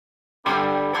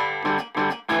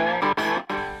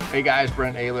Hey guys,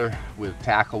 Brent Ehrler with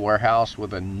Tackle Warehouse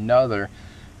with another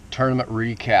tournament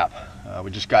recap.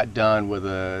 We just got done with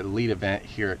a elite event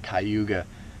here at Cayuga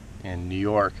in New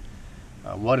York.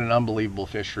 What an unbelievable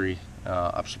fishery.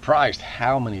 I'm surprised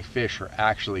how many fish are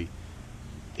actually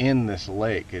in this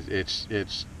lake.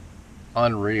 It's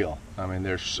unreal. I mean,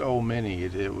 there's so many.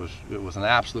 It was an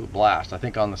absolute blast. I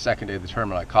think on the second day of the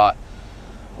tournament I caught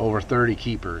over 30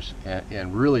 keepers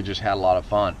and really just had a lot of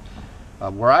fun.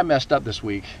 Where I messed up this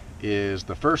week is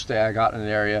the first day I got in an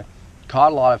area,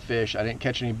 caught a lot of fish. I didn't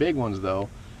catch any big ones though,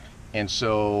 and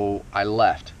so I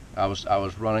left. I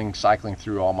was running, cycling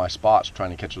through all my spots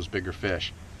trying to catch those bigger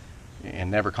fish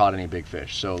and never caught any big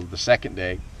fish. So the second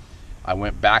day I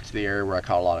went back to the area where I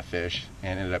caught a lot of fish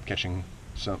and ended up catching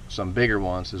some bigger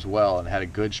ones as well, and had a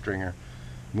good stringer,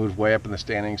 moved way up in the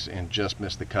standings and just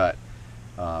missed the cut.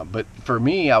 But for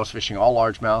me, I was fishing all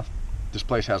largemouth. This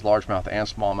place has largemouth and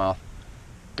smallmouth.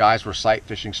 Guys were sight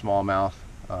fishing smallmouth.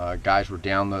 Guys were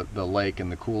down the lake in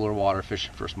the cooler water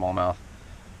fishing for smallmouth.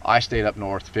 I stayed up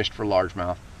north, fished for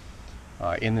largemouth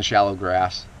in the shallow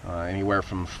grass, anywhere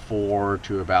from 4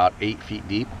 to about 8 feet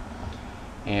deep.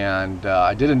 And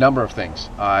I did a number of things.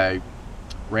 I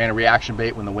ran a reaction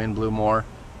bait when the wind blew more.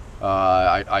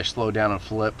 I slowed down and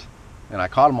flipped, and I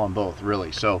caught them on both,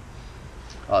 really. So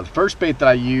the first bait that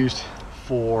I used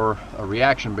for a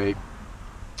reaction bait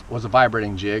was a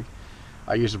vibrating jig.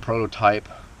 I used a prototype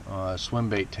swim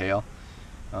bait tail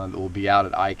that will be out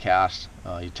at ICAST.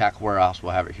 Tackle Warehouse will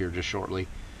have it here just shortly.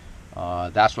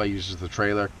 That's what I used as the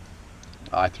trailer.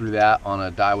 I threw that on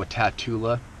a Daiwa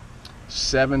Tatula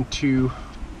 7.2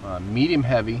 medium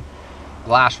heavy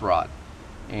glass rod,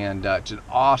 and it's an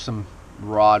awesome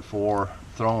rod for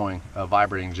throwing a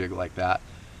vibrating jig like that.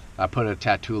 I put a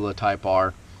Tatula Type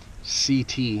R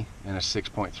CT in a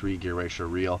 6.3 gear ratio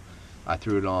reel. I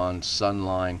threw it on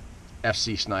Sunline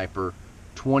FC Sniper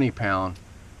 20-pound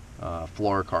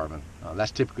fluorocarbon.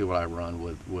 That's typically what I run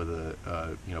with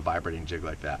a vibrating jig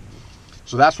like that.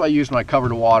 So that's what I used when I covered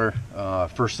the water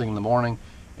first thing in the morning,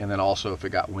 and then also if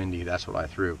it got windy, that's what I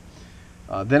threw.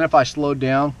 Then if I slowed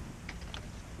down,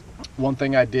 one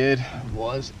thing I did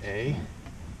was a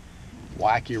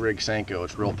wacky rig Senko.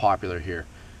 It's real popular here.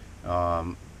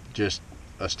 Just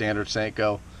a standard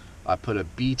Senko. I put a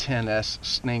B10S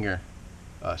Stinger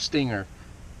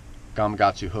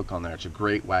Gamakatsu hook on there. It's a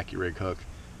great wacky rig hook,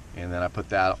 and then I put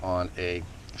that on a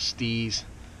Steez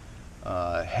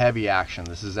heavy action.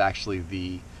 This is actually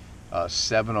the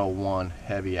 701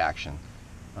 heavy action.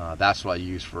 That's what I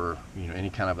use for any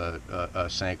kind of a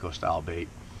Senko style bait.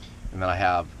 And then I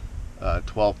have a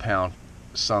 12-pound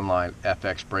Sunline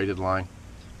FX braided line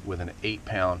with an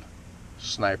 8-pound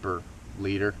Sniper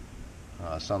leader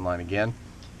Sunline again.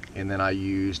 And then I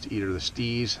used either the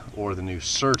Steez or the new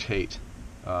Surtate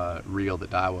reel that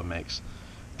Daiwa makes.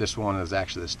 This one is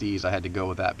actually the Steez. I had to go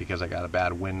with that because I got a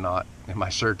bad wind knot in my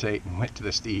Surtate and went to the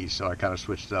Steez, so I kind of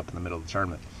switched it up in the middle of the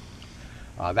tournament.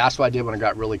 That's what I did when I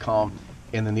got really calm.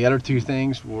 And then the other two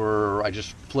things were I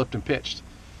just flipped and pitched.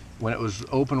 When it was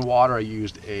open water, I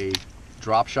used a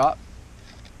drop shot,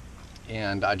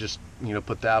 and I just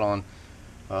put that on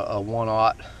a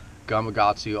 1/0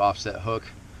 Gamakatsu offset hook.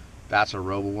 That's a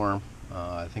Roboworm.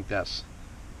 I think that's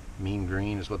Mean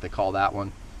Green is what they call that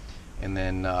one. And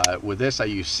then with this I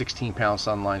use 16-pound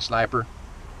Sunline Sniper,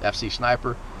 FC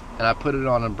Sniper, and I put it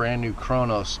on a brand new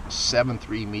Kronos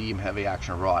 7.3 medium heavy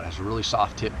action rod. It has a really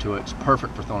soft tip to it. It's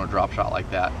perfect for throwing a drop shot like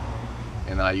that.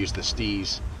 And then I use the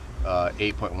Steez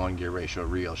 8.1 gear ratio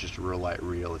reel. It's just a real light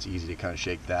reel. It's easy to kind of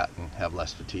shake that and have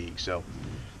less fatigue. So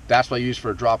that's what I use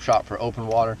for a drop shot for open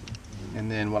water. And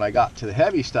then when I got to the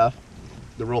heavy stuff,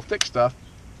 the real thick stuff,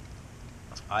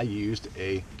 I used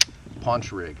a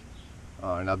punch rig.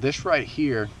 Now this right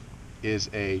here is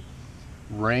a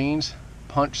Rains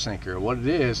punch sinker. What it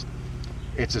is,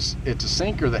 it's a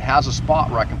sinker that has a spot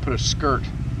where I can put a skirt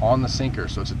on the sinker.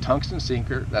 So it's a tungsten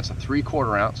sinker. That's a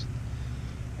 3/4 ounce,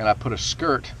 and I put a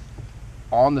skirt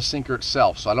on the sinker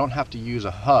itself, so I don't have to use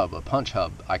a hub, a punch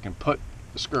hub. I can put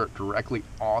the skirt directly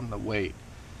on the weight.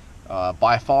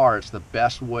 By far, it's the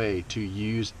best way to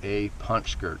use a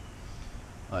punch skirt.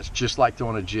 It's just like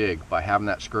throwing a jig by having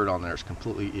that skirt on there. It's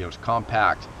completely, it's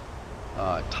compact,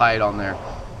 tight on there.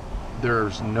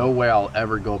 There's no way I'll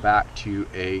ever go back to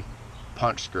a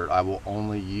punch skirt. I will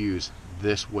only use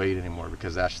this weight anymore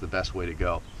because that's the best way to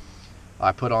go.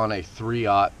 I put on a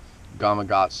 3/0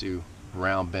 Gamakatsu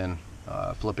round bend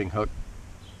flipping hook,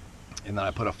 and then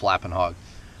I put a Flappin Hog.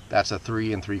 That's a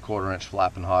 3 3/4 inch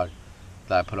Flappin Hog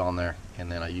that I put on there, and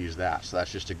then I use that. So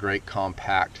that's just a great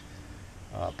compact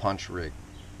punch rig.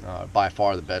 By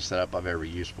far the best setup I've ever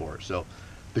used for it. So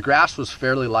The grass was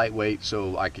fairly lightweight,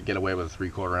 so I could get away with a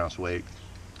 3/4 ounce weight.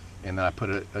 And then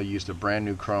I used a brand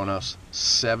new Kronos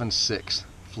 7.6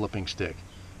 flipping stick.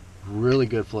 Really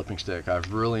good flipping stick.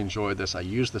 I've really enjoyed this. I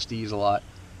use the Steez a lot,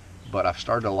 but I've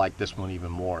started to like this one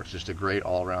even more. It's just a great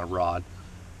all-around rod,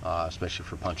 especially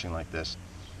for punching like this.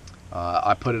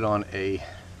 I put it on a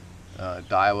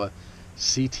Daiwa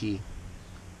CT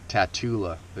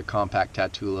Tatula, the compact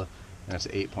Tatula, and it's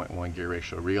an 8.1 gear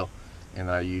ratio reel. And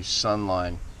then I use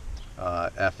Sunline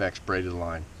FX braided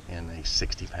line in a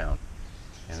 60 pound.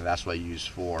 And that's what I use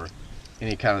for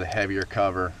any kind of the heavier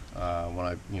cover. When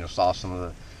I saw some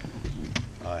of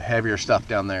the heavier stuff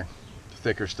down there,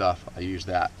 thicker stuff, I use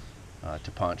that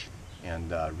to punch.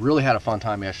 And really had a fun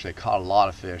time yesterday. Caught a lot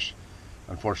of fish.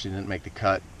 Unfortunately didn't make the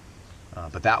cut,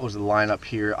 but that was the lineup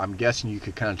here. I'm guessing you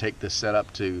could kind of take this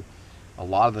setup to a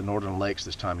lot of the northern lakes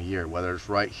this time of year, whether it's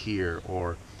right here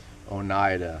or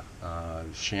Oneida,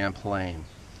 Champlain,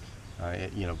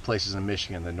 places in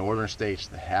Michigan, the northern states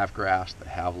that have grass, that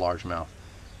have largemouth.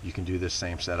 You can do this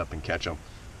same setup and catch them.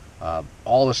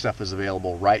 All this stuff is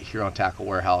available right here on Tackle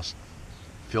Warehouse.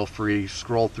 Feel free,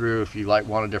 scroll through. If you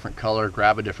want a different color,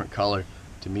 grab a different color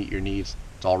to meet your needs.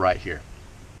 It's all right here.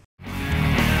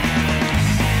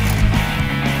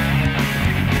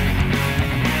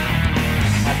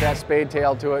 Got that spade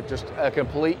tail to it, just a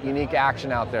complete unique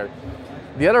action out there.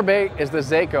 The other bait is the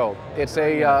Zako. It's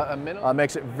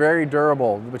makes it very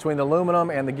durable. Between the aluminum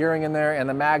and the gearing in there and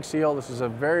the mag seal, this is a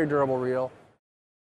very durable reel.